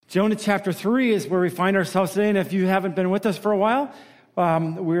Jonah chapter 3 is where we find ourselves today, and if you haven't been with us for a while,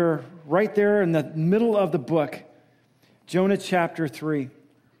 we're right there in the middle of the book, Jonah chapter 3.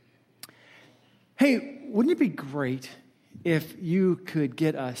 Hey, wouldn't it be great if you could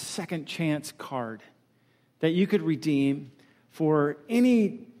get a second chance card that you could redeem for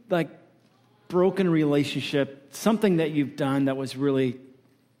any broken relationship, something that you've done that was really,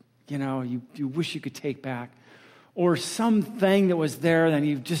 you wish you could take back, or something that was there that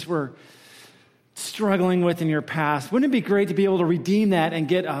you just were struggling with in your past? Wouldn't it be great to be able to redeem that and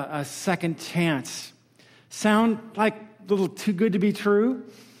get a second chance? Sound like a little too good to be true?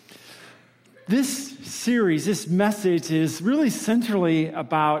 This series, this message is really centrally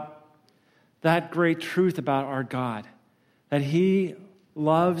about that great truth about our God, that He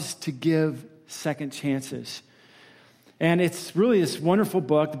loves to give second chances. And it's really this wonderful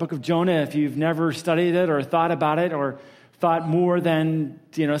book, the book of Jonah. If you've never studied it or thought about it or thought more than,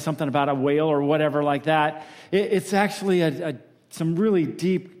 something about a whale or whatever like that, it's actually some really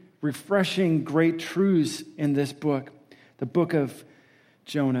deep, refreshing, great truths in this book, the book of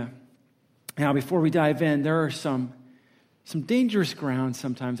Jonah. Now, before we dive in, there are some dangerous ground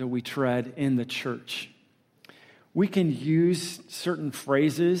sometimes that we tread in the church. We can use certain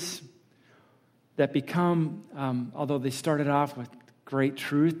phrases that become, although they started off with great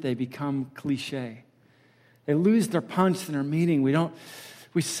truth, they become cliche. They lose their punch and their meaning.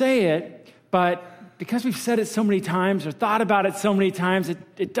 We say it, but because we've said it so many times or thought about it so many times,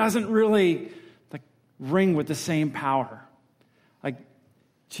 it doesn't really ring with the same power. Like,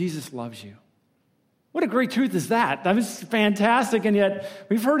 Jesus loves you. What a great truth is that? That was fantastic, and yet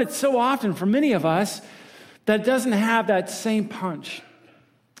we've heard it so often from many of us that it doesn't have that same punch.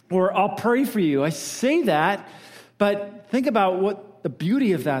 Or I'll pray for you. I say that, but think about what the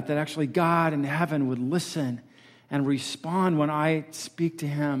beauty of that actually God in heaven would listen and respond when I speak to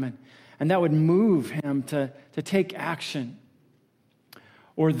Him, and that would move Him to take action.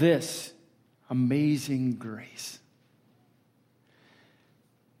 Or this, amazing grace.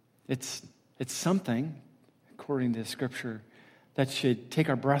 It's something, according to Scripture, that should take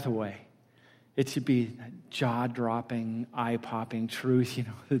our breath away. It should be jaw-dropping, eye-popping truth.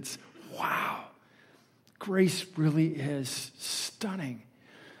 It's wow. Grace really is stunning.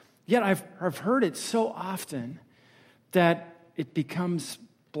 Yet I've heard it so often that it becomes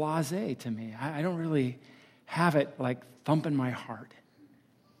blasé to me. I don't really have it thumping my heart.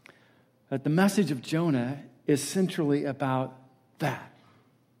 But the message of Jonah is centrally about that.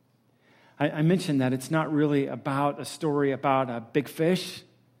 I mentioned that it's not really about a story about a big fish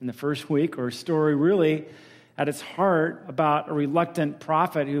in the first week, or a story really at its heart about a reluctant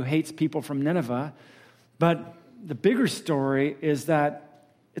prophet who hates people from Nineveh. But the bigger story is that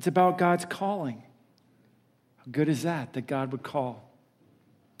it's about God's calling. How good is that God would call?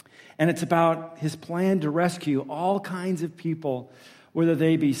 And it's about His plan to rescue all kinds of people, whether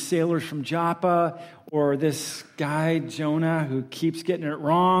they be sailors from Joppa, or this guy, Jonah, who keeps getting it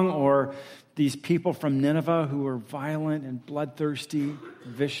wrong, or these people from Nineveh who are violent and bloodthirsty,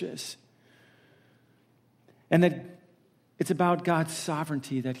 vicious. And that it's about God's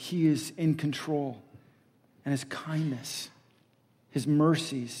sovereignty, that He is in control, and His kindness, His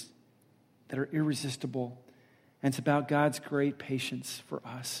mercies that are irresistible. And it's about God's great patience for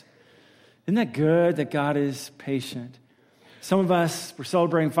us. Isn't that good that God is patient? Some of us, we're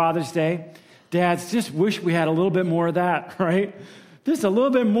celebrating Father's Day. Dads, just wish we had a little bit more of that, right? Just a little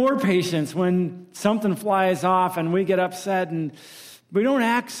bit more patience when something flies off and we get upset and we don't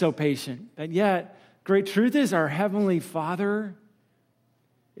act so patient. But yet, great truth is our Heavenly Father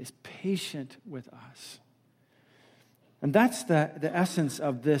is patient with us. And that's the essence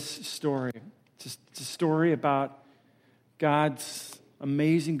of this story. It's a story about God's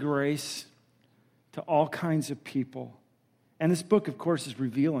amazing grace to all kinds of people. And this book, of course, is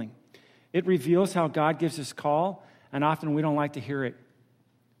revealing. It reveals how God gives us call, and often we don't like to hear it.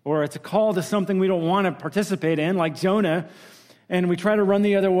 Or it's a call to something we don't want to participate in, like Jonah, and we try to run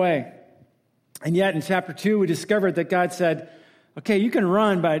the other way. And yet in chapter 2, we discovered that God said, okay, you can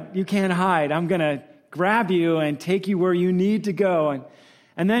run, but you can't hide. I'm going to grab you and take you where you need to go.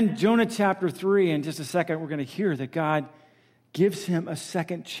 And then Jonah chapter 3, in just a second, we're going to hear that God gives him a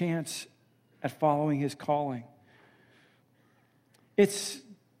second chance at following His calling. It's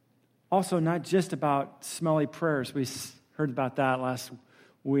also not just about smelly prayers. We heard about that last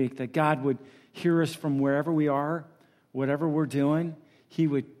week, that God would hear us from wherever we are, whatever we're doing. He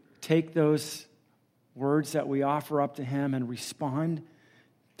would take those words that we offer up to Him and respond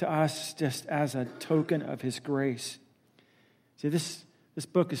to us just as a token of His grace. See, this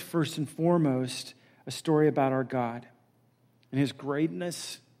book is first and foremost a story about our God and His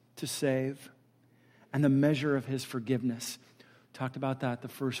greatness to save and the measure of his forgiveness. We talked about that the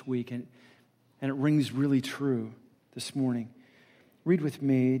first week, and it rings really true this morning. Read with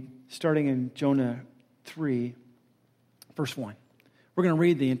me, starting in Jonah 3, verse 1. We're going to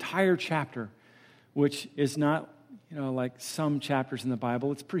read the entire chapter, which is not, like some chapters in the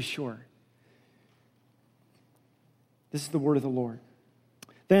Bible. It's pretty short. This is the word of the Lord.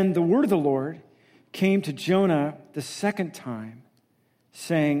 Then the word of the Lord came to Jonah the second time,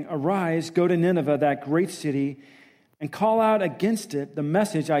 saying, "Arise, go to Nineveh, that great city, and call out against it the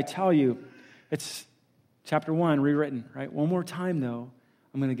message I tell you." It's chapter 1 rewritten, right? One more time, though,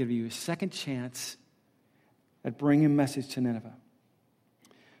 I'm going to give you a second chance at bringing a message to Nineveh.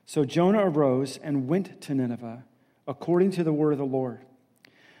 So Jonah arose and went to Nineveh, according to the word of the Lord.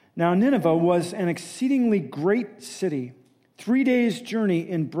 Now Nineveh was an exceedingly great city, 3 days' journey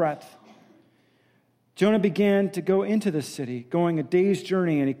in breadth. Jonah began to go into the city, going a day's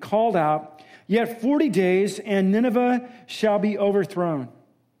journey, and he called out, "Yet 40 days, and Nineveh shall be overthrown."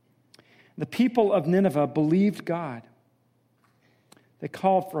 The people of Nineveh believed God. They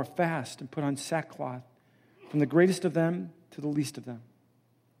called for a fast and put on sackcloth, from the greatest of them to the least of them.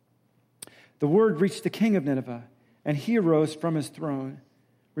 The word reached the king of Nineveh, and he arose from his throne,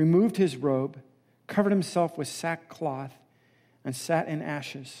 removed his robe, covered himself with sackcloth, and sat in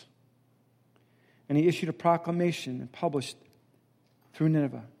ashes. And he issued a proclamation and published through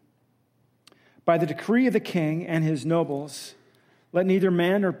Nineveh. By the decree of the king and his nobles, let neither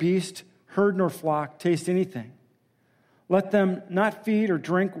man nor beast, herd nor flock taste anything. Let them not feed or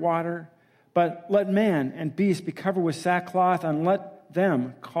drink water, but let man and beast be covered with sackcloth, and let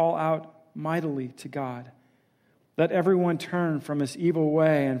them call out mightily to God. Let everyone turn from his evil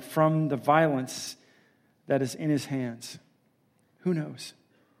way and from the violence that is in his hands. Who knows?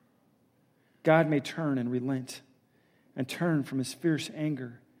 God may turn and relent and turn from his fierce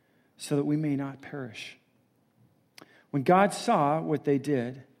anger so that we may not perish. When God saw what they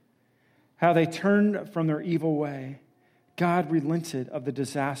did, how they turned from their evil way, God relented of the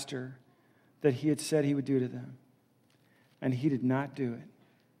disaster that he had said he would do to them, and he did not do it.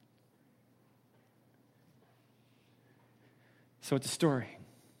 So it's a story,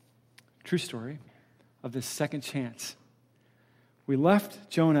 true story, of this second chance. We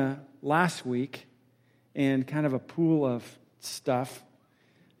left Jonah last week in kind of a pool of stuff,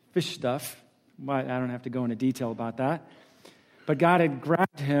 fish stuff. I don't have to go into detail about that. But God had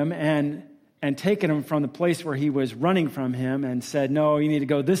grabbed him and taken him from the place where he was running from him and said, "No, you need to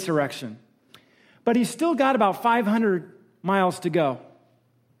go this direction." But he's still got about 500 miles to go.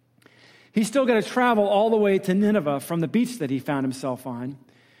 He's still got to travel all the way to Nineveh from the beach that he found himself on.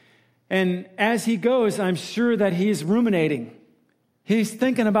 And as he goes, I'm sure that he's ruminating. He's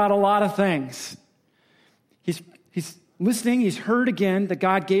thinking about a lot of things. He's listening. He's heard again that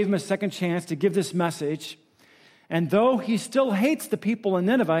God gave him a second chance to give this message. And though he still hates the people in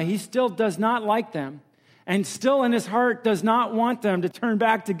Nineveh, he still does not like them. And still in his heart does not want them to turn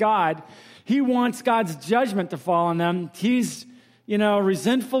back to God. He wants God's judgment to fall on them. He's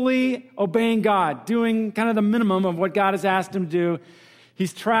resentfully obeying God, doing kind of the minimum of what God has asked him to do.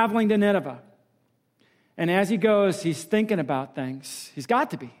 He's traveling to Nineveh. And as he goes, he's thinking about things. He's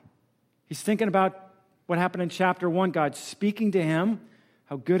got to be. He's thinking about what happened in chapter 1, God speaking to him.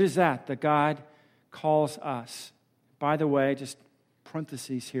 How good is that God calls us? By the way, just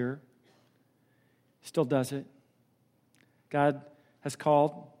parentheses here, still does it. God has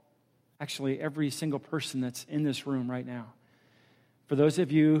called actually every single person that's in this room right now. For those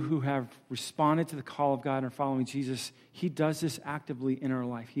of you who have responded to the call of God and are following Jesus, he does this actively in our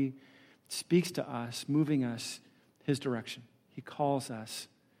life. He speaks to us, moving us his direction. He calls us.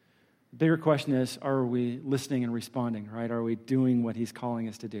 The bigger question is, are we listening and responding, right? Are we doing what he's calling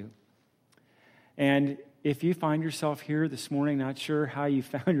us to do? And if you find yourself here this morning, not sure how you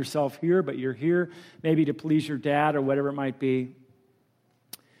found yourself here, but you're here maybe to please your dad or whatever it might be,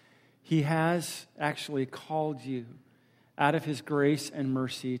 he has actually called you out of his grace and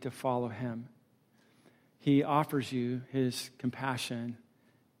mercy to follow him. He offers you his compassion.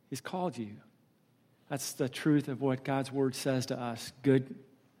 He's called you. That's the truth of what God's word says to us. Good,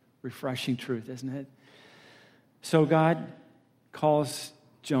 refreshing truth, isn't it? So God calls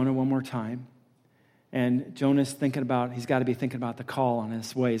Jonah one more time. And Jonah's he's got to be thinking about the call on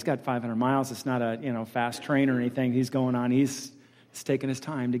his way. He's got 500 miles. It's not a fast train or anything he's going on. He's taking his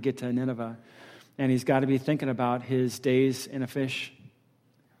time to get to Nineveh. And he's got to be thinking about his days in a fish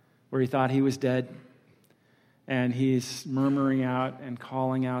where he thought he was dead. And he's murmuring out and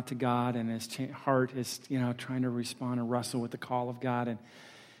calling out to God, and his heart is, trying to respond and wrestle with the call of God. And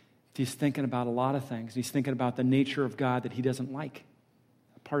he's thinking about a lot of things. He's thinking about the nature of God that he doesn't like,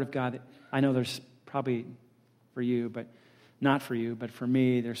 a part of God that I know there's probably for you, but not for you, but for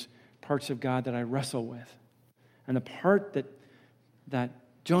me, there's parts of God that I wrestle with. And the part that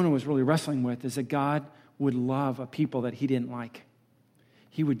Jonah was really wrestling with is that God would love a people that he didn't like.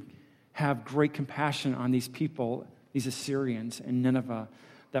 He would have great compassion on these people, these Assyrians in Nineveh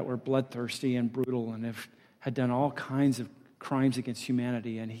that were bloodthirsty and brutal and had done all kinds of crimes against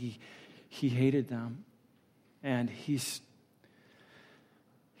humanity, and he hated them. And he's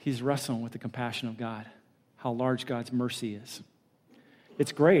wrestling with the compassion of God, how large God's mercy is.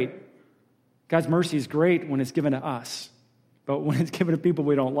 It's great. God's mercy is great when it's given to us, but when it's given to people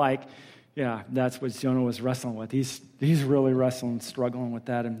we don't like, yeah, that's what Jonah was wrestling with. He's really wrestling, struggling with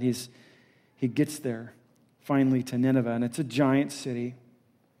that, and he gets there finally to Nineveh, and it's a giant city.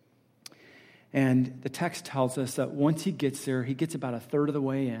 And the text tells us that once he gets there, he gets about a third of the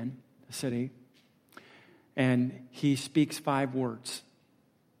way in the city, and he speaks 5 words.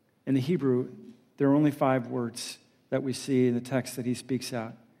 In the Hebrew, there are only 5 words that we see in the text that he speaks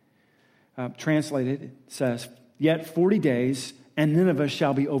out. Translated, it says, "Yet 40 days, and Nineveh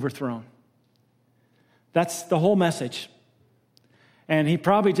shall be overthrown." That's the whole message. And he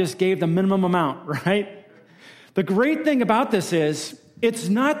probably just gave the minimum amount, right? The great thing about this is, it's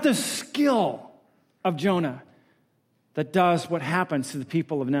not the skill of Jonah that does what happens to the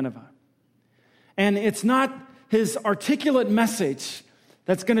people of Nineveh. And it's not his articulate message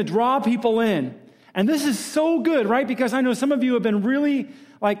that's going to draw people in. And this is so good, right? Because I know some of you have been really,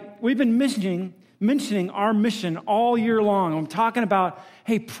 we've been mentioning our mission all year long. I'm talking about,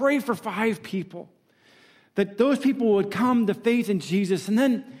 hey, pray for 5 people. That those people would come to faith in Jesus and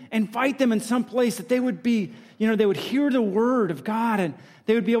then invite them in some place that they would be, they would hear the word of God and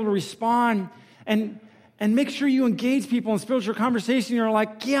they would be able to respond and make sure you engage people in spiritual conversation. You're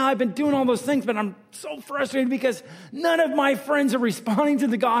like, yeah, I've been doing all those things, but I'm so frustrated because none of my friends are responding to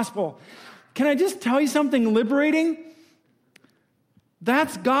the gospel. Can I just tell you something liberating?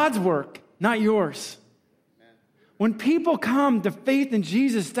 That's God's work, not yours. When people come to faith in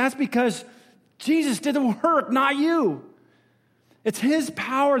Jesus, that's because Jesus did the work, not you. It's his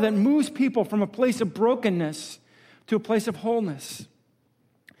power that moves people from a place of brokenness to a place of wholeness,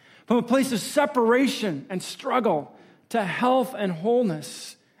 from a place of separation and struggle to health and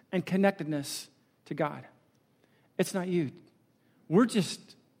wholeness and connectedness to God. It's not you. We're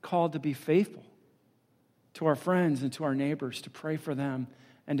just called to be faithful to our friends and to our neighbors, to pray for them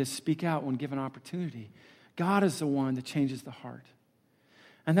and to speak out when given opportunity. God is the one that changes the heart.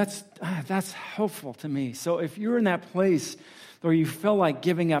 And that's helpful to me. So if you're in that place where you feel like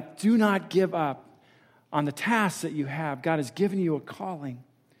giving up, do not give up on the tasks that you have. God has given you a calling.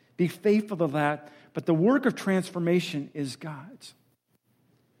 Be faithful to that. But the work of transformation is God's.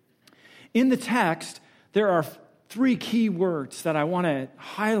 In the text, there are 3 key words that I want to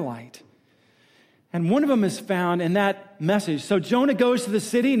highlight. And one of them is found in that message. So Jonah goes to the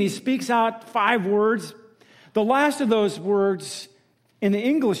city and he speaks out 5 words. The last of those words in the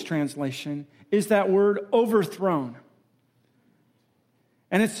English translation is that word overthrown.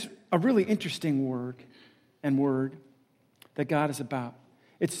 And it's a really interesting word that God is about.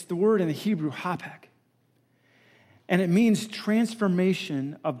 It's the word in the Hebrew, hapek. And it means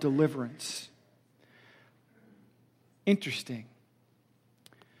transformation of deliverance. Interesting.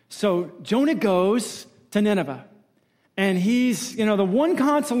 So Jonah goes to Nineveh. And he's, the one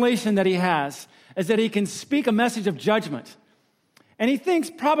consolation that he has is that he can speak a message of judgment. And he thinks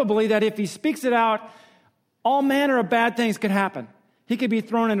probably that if he speaks it out, all manner of bad things could happen. He could be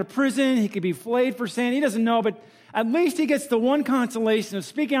thrown into prison. He could be flayed for sin. He doesn't know, but at least he gets the one consolation of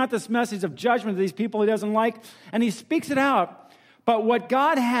speaking out this message of judgment to these people he doesn't like, and he speaks it out. But what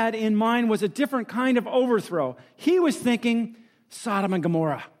God had in mind was a different kind of overthrow. He was thinking Sodom and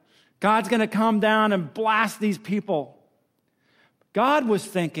Gomorrah. God's going to come down and blast these people. God was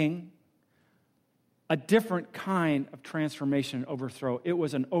thinking a different kind of transformation and overthrow. It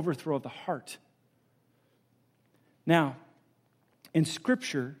was an overthrow of the heart. Now, in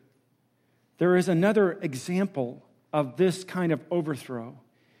Scripture, there is another example of this kind of overthrow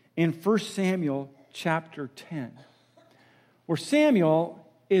in 1 Samuel chapter 10, where Samuel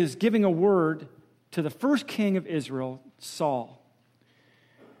is giving a word to the first king of Israel, Saul.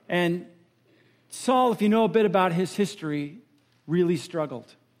 And Saul, if you know a bit about his history, really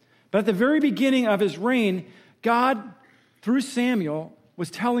struggled. But at the very beginning of his reign, God, through Samuel,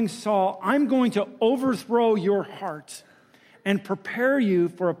 was telling Saul, I'm going to overthrow your heart and prepare you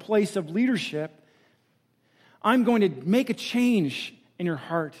for a place of leadership. I'm going to make a change in your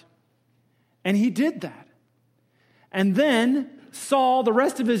heart. And he did that. And then Saul, the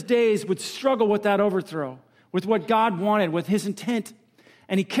rest of his days, would struggle with that overthrow, with what God wanted, with his intent.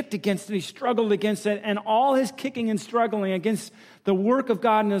 And he kicked against it, he struggled against it, and all his kicking and struggling against the work of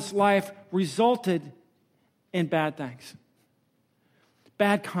God in his life resulted in bad things,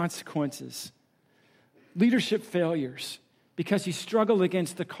 bad consequences, leadership failures, because he struggled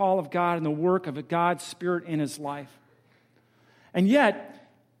against the call of God and the work of God's Spirit in his life. And yet,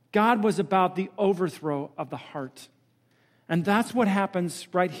 God was about the overthrow of the heart. And that's what happens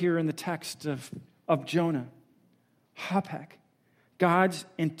right here in the text of Jonah. Habakkuk, God's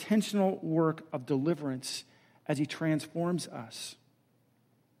intentional work of deliverance as he transforms us.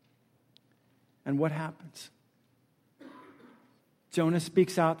 And what happens? Jonah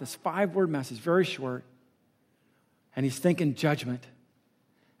speaks out this 5-word message, very short, and he's thinking judgment,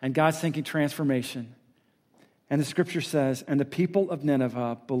 and God's thinking transformation. And the scripture says, and the people of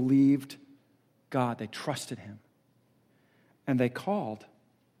Nineveh believed God. They trusted him. And they called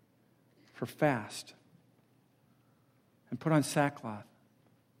for fast and put on sackcloth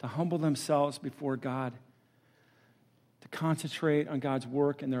to humble themselves before God, to concentrate on God's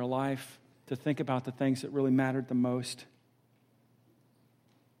work in their life, to think about the things that really mattered the most.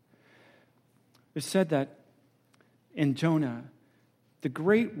 It's said that in Jonah, the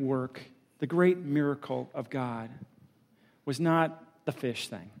great work, the great miracle of God was not the fish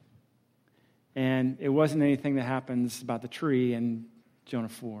thing. And it wasn't anything that happens about the tree in Jonah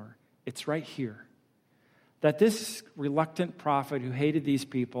 4. It's right here. That this reluctant prophet who hated these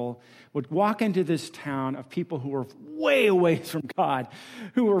people would walk into this town of people who were way away from God,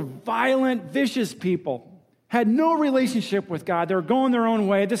 who were violent, vicious people, had no relationship with God. They were going their own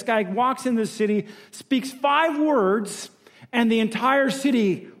way. This guy walks into the city, speaks 5 words, and the entire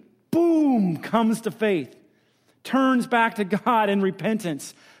city, boom, comes to faith, turns back to God in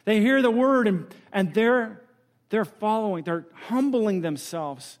repentance. They hear the word, and they're following, they're humbling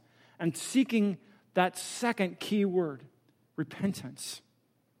themselves and seeking that second key word, repentance.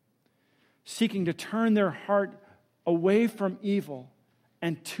 Seeking to turn their heart away from evil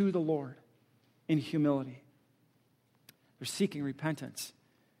and to the Lord in humility. They're seeking repentance.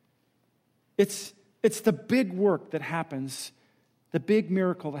 It's the big work that happens, the big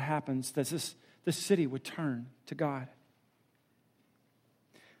miracle that happens, that this city would turn to God.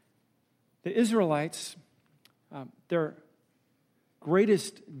 The Israelites, their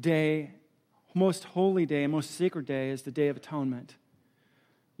greatest day, most holy day, and most sacred day is the Day of Atonement,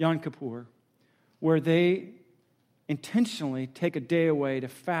 Yom Kippur, where they intentionally take a day away to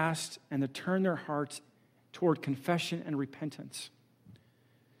fast and to turn their hearts toward confession and repentance.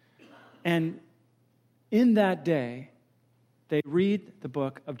 And in that day, they read the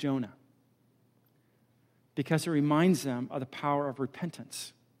book of Jonah because it reminds them of the power of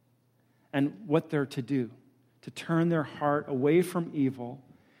repentance and what they're to do, to turn their heart away from evil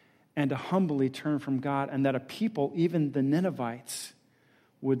and to humbly turn from God, and that a people, even the Ninevites,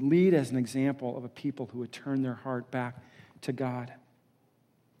 would lead as an example of a people who would turn their heart back to God.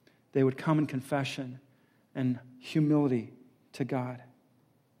 They would come in confession and humility to God.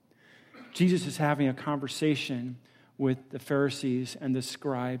 Jesus is having a conversation with the Pharisees and the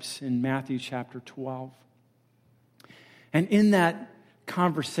scribes in Matthew chapter 12. And in that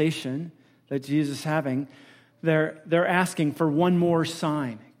conversation that Jesus is having, they're asking for one more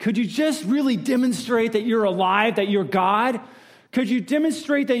sign. Could you just really demonstrate that you're alive, that you're God? Could you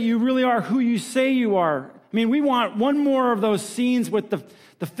demonstrate that you really are who you say you are? I mean, we want one more of those scenes with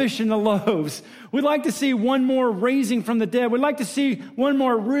the fish and the loaves. We'd like to see one more raising from the dead. We'd like to see one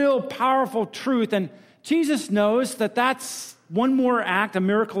more real powerful truth. And Jesus knows that that's one more act, a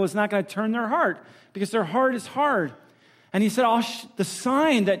miracle, is not going to turn their heart because their heart is hard. And he said, the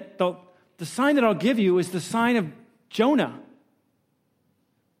sign that I'll give you is the sign of Jonah.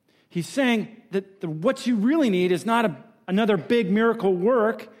 He's saying that what you really need is not another big miracle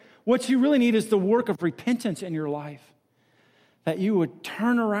work. What you really need is the work of repentance in your life. That you would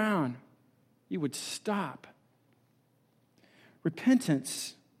turn around. You would stop.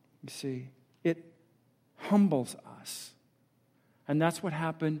 Repentance, you see, it humbles us. And that's what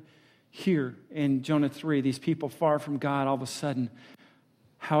happened here in Jonah 3. These people far from God, all of a sudden,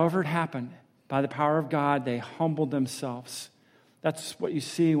 however it happened, by the power of God, they humbled themselves. That's what you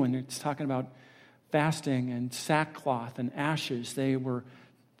see when it's talking about fasting and sackcloth and ashes. They were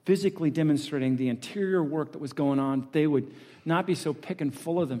physically demonstrating the interior work that was going on. They would not be so pick and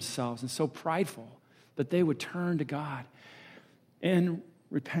full of themselves and so prideful, but they would turn to God in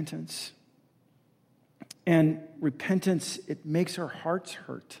repentance. And repentance, it makes our hearts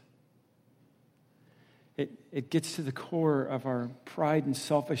hurt. It gets to the core of our pride and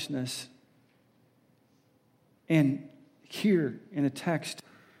selfishness. And here in the text,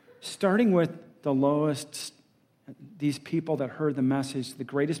 starting with the lowest these people that heard the message, the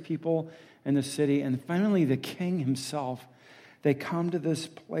greatest people in the city, and finally the king himself, they come to this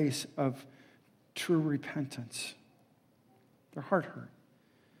place of true repentance. Their heart hurt.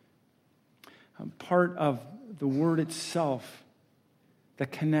 Part of the word itself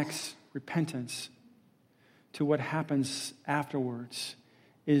that connects repentance to what happens afterwards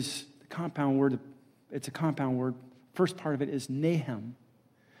is the compound word. It's a compound word. First part of it is Nahum,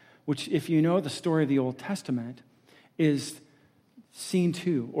 which, if you know the story of the Old Testament, is scene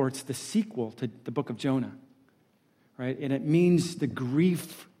 2, or it's the sequel to the book of Jonah, right? And it means the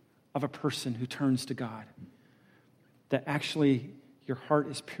grief of a person who turns to God, that actually your heart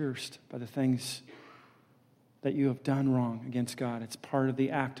is pierced by the things that you have done wrong against God. It's part of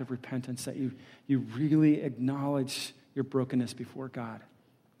the act of repentance, that you really acknowledge your brokenness before God.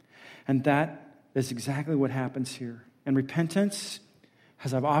 And that is exactly what happens here. And repentance,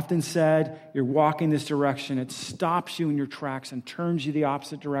 as I've often said, you're walking this direction. It stops you in your tracks and turns you the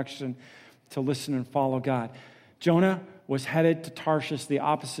opposite direction to listen and follow God. Jonah was headed to Tarshish, the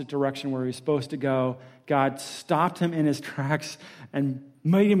opposite direction where he was supposed to go. God stopped him in his tracks and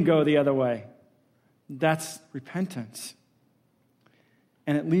made him go the other way. That's repentance.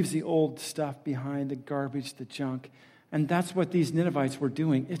 And it leaves the old stuff behind, the garbage, the junk. And that's what these Ninevites were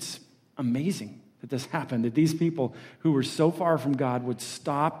doing. It's amazing that this happened, that these people who were so far from God would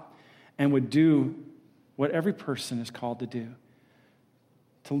stop and would do what every person is called to do,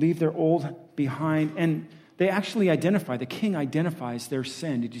 to leave their old behind. And they actually identify, the king identifies their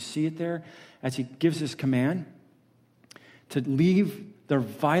sin. Did you see it there? As he gives his command to leave their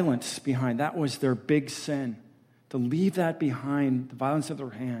violence behind. That was their big sin. To leave that behind, the violence of their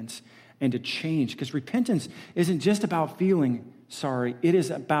hands, and to change. Because repentance isn't just about feeling sorry. It is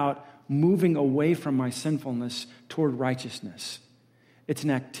about moving away from my sinfulness toward righteousness. It's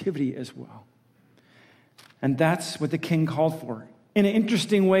an activity as well. And that's what the king called for. In an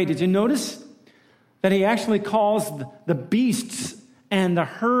interesting way, did you notice that he actually calls the beasts and the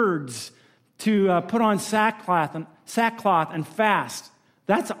herds to put on sackcloth and fast?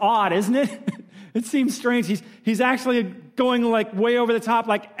 That's odd, isn't it? It seems strange. He's actually going like way over the top,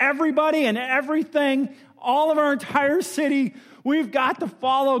 like everybody and everything, all of our entire city, we've got to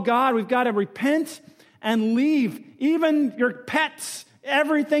follow God. We've got to repent and leave. Even your pets,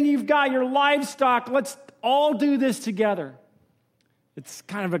 everything you've got, your livestock, let's all do this together. It's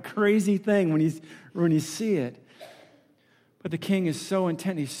kind of a crazy thing when you see it. But the king is so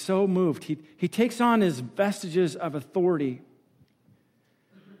intent, he's so moved. He takes on his vestiges of authority.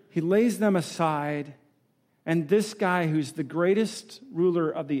 He lays them aside, and this guy who's the greatest ruler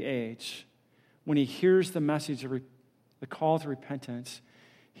of the age, when he hears the message of the call to repentance,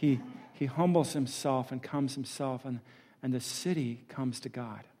 he humbles himself and comes himself, and the city comes to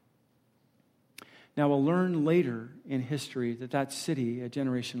God. Now, we'll learn later in history that city, a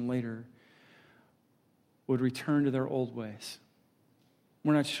generation later, would return to their old ways.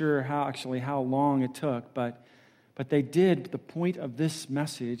 We're not sure how long it took, but they did. The point of this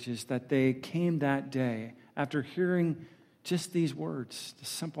message is that they came that day after hearing just these words, the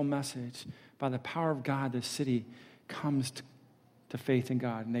simple message. By the power of God, the city comes to faith in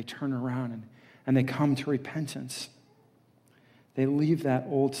God, and they turn around and they come to repentance. They leave that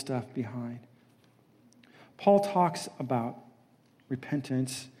old stuff behind. Paul talks about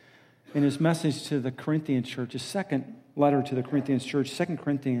repentance in his message to the Corinthian church, his second letter to the Corinthians church, 2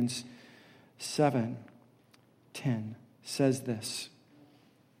 Corinthians 7:10 says this: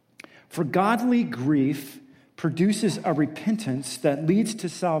 "For godly grief produces a repentance that leads to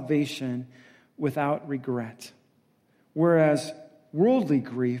salvation without regret, whereas worldly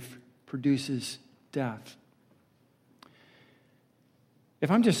grief produces death."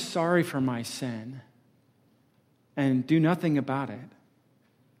 If I'm just sorry for my sin and do nothing about it,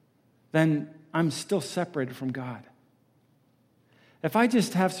 then I'm still separated from God. If I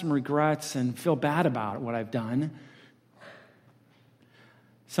just have some regrets and feel bad about what I've done,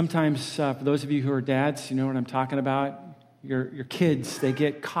 sometimes for those of you who are dads, you know what I'm talking about. Your kids, they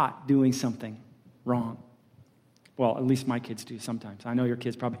get caught doing something wrong. Well, at least my kids do sometimes. I know your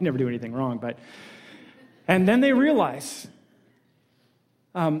kids probably never do anything wrong, and then they realize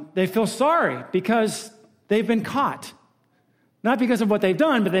they feel sorry because they've been caught. Not because of what they've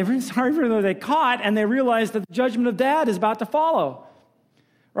done, but they've been sorry for what they caught, and they realize that the judgment of dad is about to follow.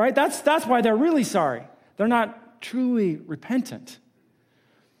 Right? That's why they're really sorry. They're not truly repentant.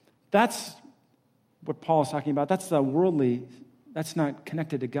 That's what Paul is talking about. That's the worldly, that's not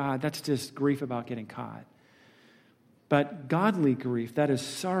connected to God. That's just grief about getting caught. But godly grief, that is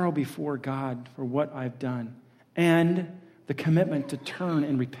sorrow before God for what I've done, and the commitment to turn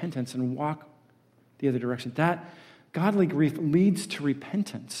in repentance and walk the other direction. That godly grief leads to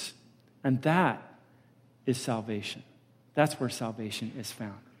repentance, and that is salvation. That's where salvation is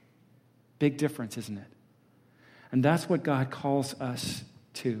found. Big difference, isn't it? And that's what God calls us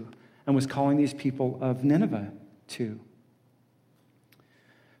to, and was calling these people of Nineveh to.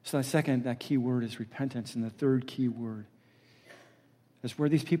 So that key word is repentance, and the third key word is where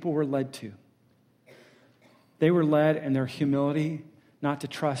these people were led to. They were led in their humility not to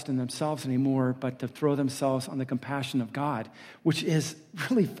trust in themselves anymore, but to throw themselves on the compassion of God, which is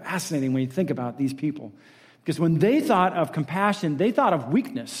really fascinating when you think about these people. Because when they thought of compassion, they thought of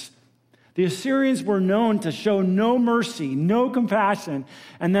weakness. The Assyrians were known to show no mercy, no compassion,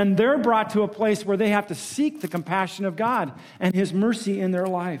 and then they're brought to a place where they have to seek the compassion of God and his mercy in their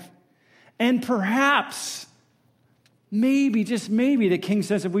life. And perhaps, maybe, just maybe, the king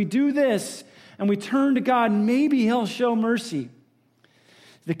says, if we do this and we turn to God, maybe he'll show mercy.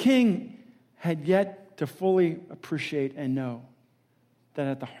 The king had yet to fully appreciate and know that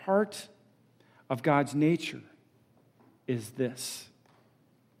at the heart of God's nature is this: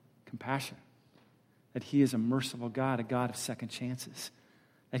 compassion. That he is a merciful God, a God of second chances.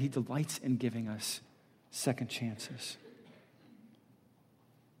 That he delights in giving us second chances.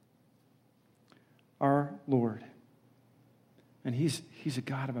 Our Lord, and he's a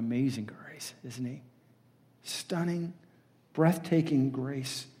God of amazing grace, isn't he? Stunning, breathtaking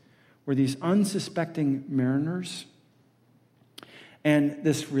grace, where these unsuspecting mariners and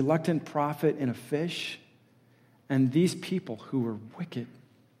this reluctant prophet in a fish and these people who were wicked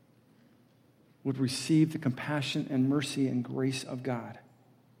would receive the compassion and mercy and grace of God,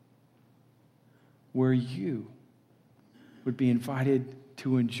 where you would be invited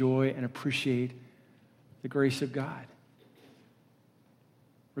to enjoy and appreciate the grace of God,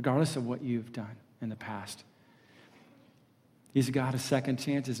 regardless of what you've done in the past. He's a God of second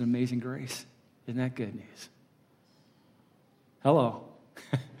chances and amazing grace. Isn't that good news? Hello.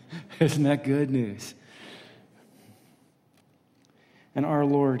 Isn't that good news? And our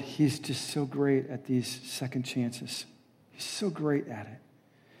Lord, he's just so great at these second chances. He's so great at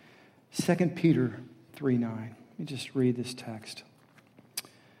it. 2 Peter 3:9. Let me just read this text.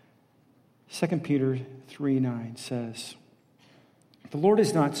 2 Peter 3:9 says, "The Lord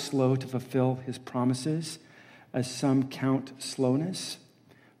is not slow to fulfill his promises, as some count slowness,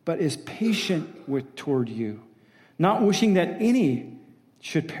 but is patient toward you, not wishing that any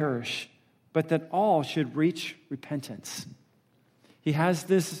should perish, but that all should reach repentance." He has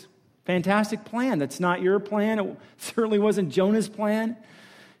this fantastic plan that's not your plan. It certainly wasn't Jonah's plan,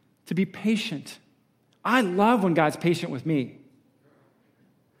 to be patient. I love when God's patient with me.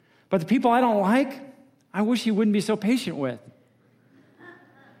 But the people I don't like, I wish he wouldn't be so patient with.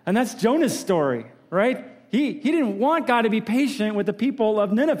 And that's Jonah's story, right? He didn't want God to be patient with the people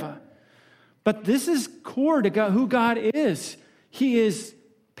of Nineveh. But this is core to God, who God is. He is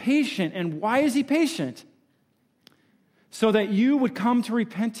patient. And why is he patient? So that you would come to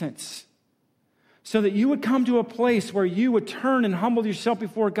repentance. So that you would come to a place where you would turn and humble yourself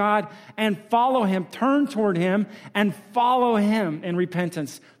before God and follow him, turn toward him and follow him in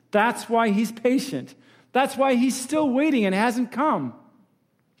repentance. That's why he's patient. That's why he's still waiting and hasn't come.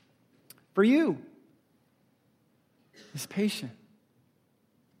 For you. He's patient.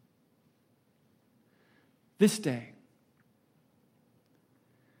 This day,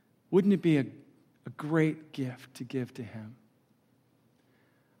 wouldn't it be a great gift to give to him?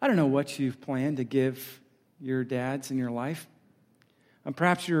 I don't know what you've planned to give your dads in your life.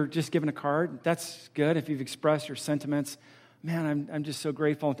 Perhaps you're just given a card. That's good if you've expressed your sentiments. Man, I'm just so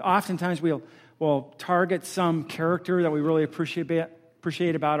grateful. Oftentimes we'll target some character that we really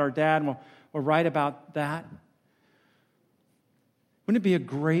appreciate about our dad, and we'll write about that. Wouldn't it be a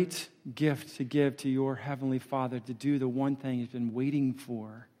great gift to give to your Heavenly Father to do the one thing he's been waiting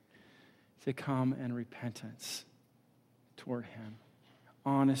for, to come in repentance toward him?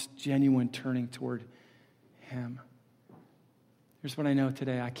 Honest, genuine turning toward him. Here's what I know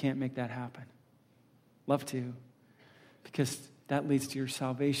today. I can't make that happen. Love to, because that leads to your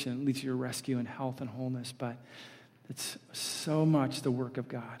salvation, leads to your rescue and health and wholeness, but it's so much the work of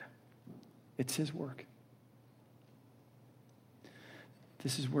God. It's his work.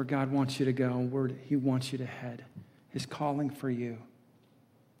 This is where God wants you to go and where he wants you to head. His calling for you.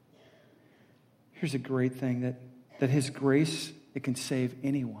 Here's a great thing, that his grace, it can save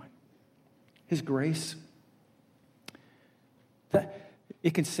anyone. His grace, that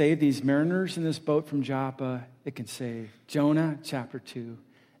it can save these mariners in this boat from Joppa. It can save Jonah, chapter 2.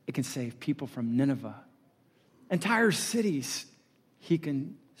 It can save people from Nineveh. Entire cities he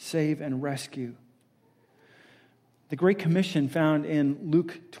can save and rescue. The Great Commission found in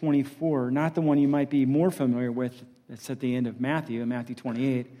Luke 24, not the one you might be more familiar with, that's at the end of Matthew, in Matthew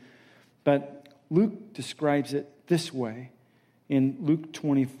 28, but Luke describes it this way in Luke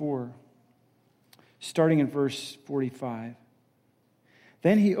 24, starting in verse 45.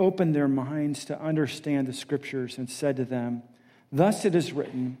 Then he opened their minds to understand the scriptures and said to them, "Thus it is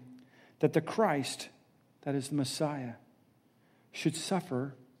written that the Christ, that is the Messiah, should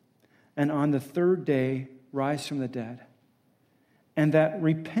suffer and on the third day rise from the dead, and that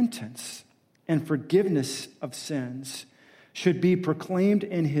repentance and forgiveness of sins should be proclaimed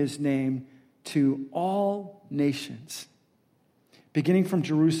in his name to all nations, beginning from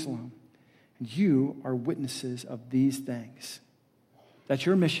Jerusalem. And you are witnesses of these things." That's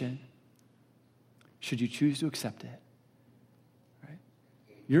your mission, should you choose to accept it. Right?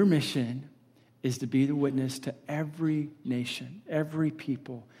 Your mission is to be the witness to every nation, every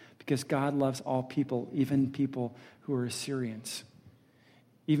people, because God loves all people, even people who are Assyrians,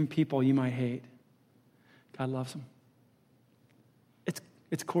 even people you might hate. God loves them.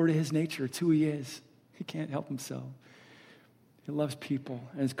 It's core to his nature. It's who he is. He can't help himself. He loves people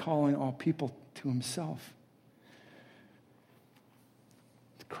and is calling all people to himself.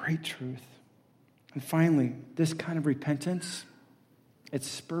 It's great truth. And finally, this kind of repentance, it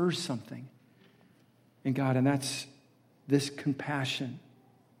spurs something in God, and that's this compassion,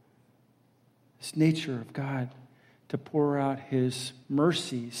 this nature of God to pour out his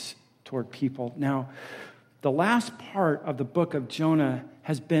mercies toward people. Now, the last part of the book of Jonah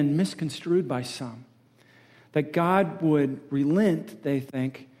has been misconstrued by some. That God would relent, they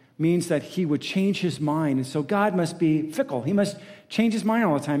think, means that he would change his mind. And so God must be fickle. He must change his mind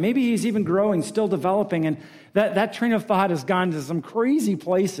all the time. Maybe he's even growing, still developing. And that train of thought has gone to some crazy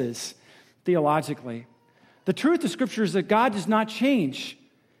places theologically. The truth of Scripture is that God does not change.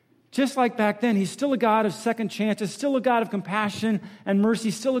 Just like back then, he's still a God of second chances, still a God of compassion and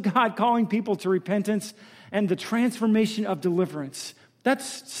mercy, still a God calling people to repentance and the transformation of deliverance.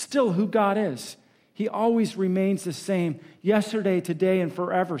 That's still who God is. He always remains the same, yesterday, today, and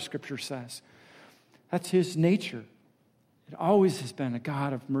forever, Scripture says. That's his nature. It always has been a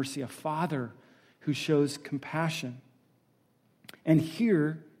God of mercy, a Father who shows compassion. And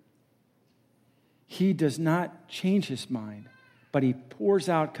here, he does not change his mind, but he pours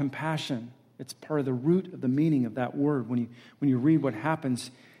out compassion. It's part of the root of the meaning of that word when you read what happens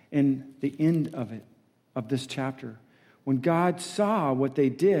in the end of it, of this chapter. When God saw what they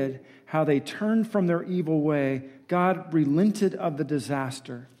did, how they turned from their evil way, God relented of the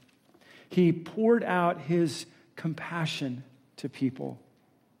disaster. He poured out his compassion to people,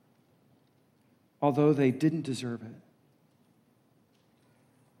 although they didn't deserve it.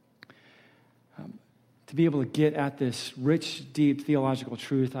 To be able to get at this rich, deep theological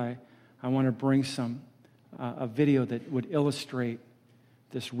truth, I want to bring a video that would illustrate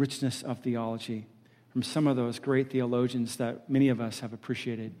this richness of theology from some of those great theologians that many of us have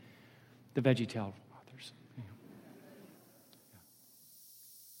appreciated, the VeggieTale authors.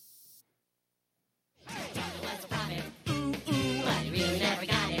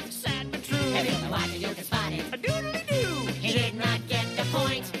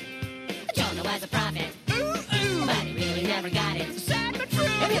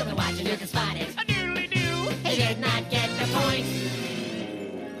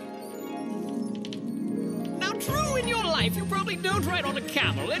 You probably don't ride on a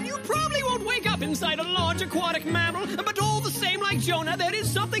camel, and you probably won't wake up inside a large aquatic mammal, but all the same, like Jonah, there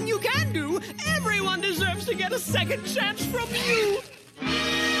is something you can do. Everyone deserves to get a second chance from you.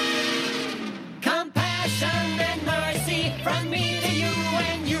 Compassion and mercy from me to you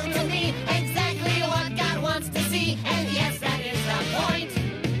and you to me, exactly what God wants to see, and yes, that is the point.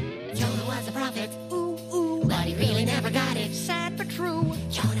 Jonah was a prophet, but he really never got it. Sad but true.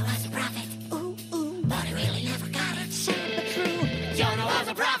 Jonah was a prophet, but he really never got it. Sad but true. Jonah was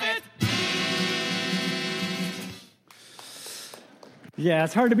a prophet. Yeah,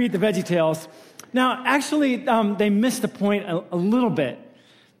 it's hard to beat the VeggieTales. Now, actually, they missed the point a little bit.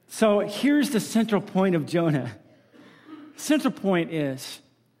 So here's the central point of Jonah. Central point is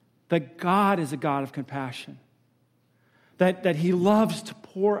that God is a God of compassion. That he loves to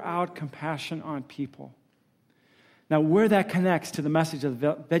pour out compassion on people. Now, where that connects to the message of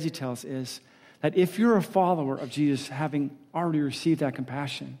the VeggieTales is that if you're a follower of Jesus, having already received that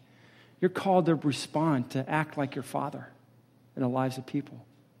compassion, you're called to respond, to act like your Father in the lives of people.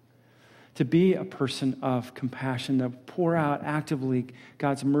 To be a person of compassion, to pour out actively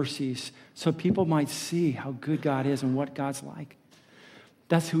God's mercies so people might see how good God is and what God's like.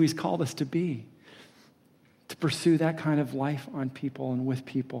 That's who he's called us to be, to pursue that kind of life on people and with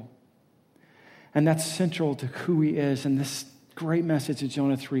people. And that's central to who he is. And this great message of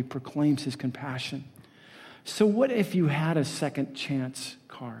Jonah 3 proclaims his compassion. So what if you had a second chance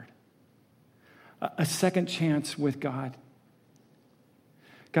card? A second chance with God?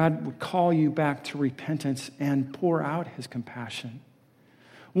 God would call you back to repentance and pour out his compassion.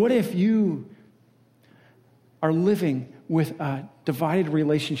 What if you are living with a divided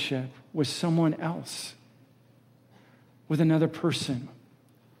relationship with someone else, with another person?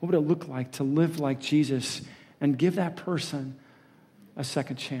 What would it look like to live like Jesus and give that person a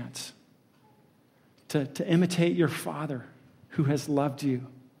second chance? To imitate your Father who has loved you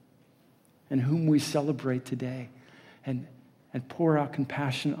and whom we celebrate today, and pour out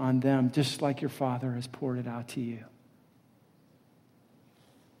compassion on them just like your Father has poured it out to you.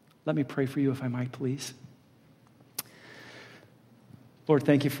 Let me pray for you, if I might, please. Lord,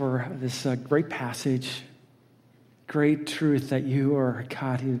 thank you for this great passage, great truth that you are a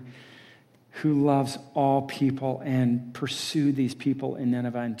God who loves all people and pursued these people in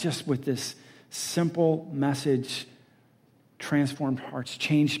Nineveh. And just with this simple message, transformed hearts,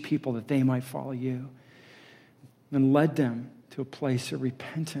 changed people that they might follow you, and led them to a place of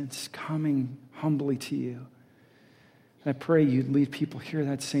repentance, coming humbly to you. And I pray you'd lead people here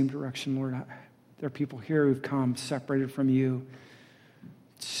that same direction, Lord. There are people here who've come separated from you.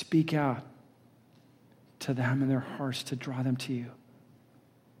 Speak out to them in their hearts to draw them to you.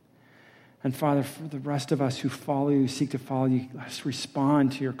 And Father, for the rest of us who follow you, seek to follow you, let us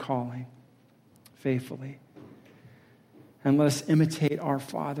respond to your calling faithfully. And let us imitate our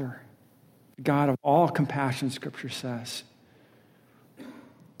Father, God of all compassion, Scripture says,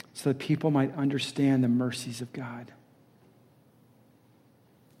 so that people might understand the mercies of God.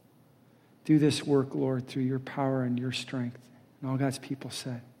 Do this work, Lord, through your power and your strength. And all God's people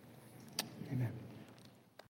said, amen.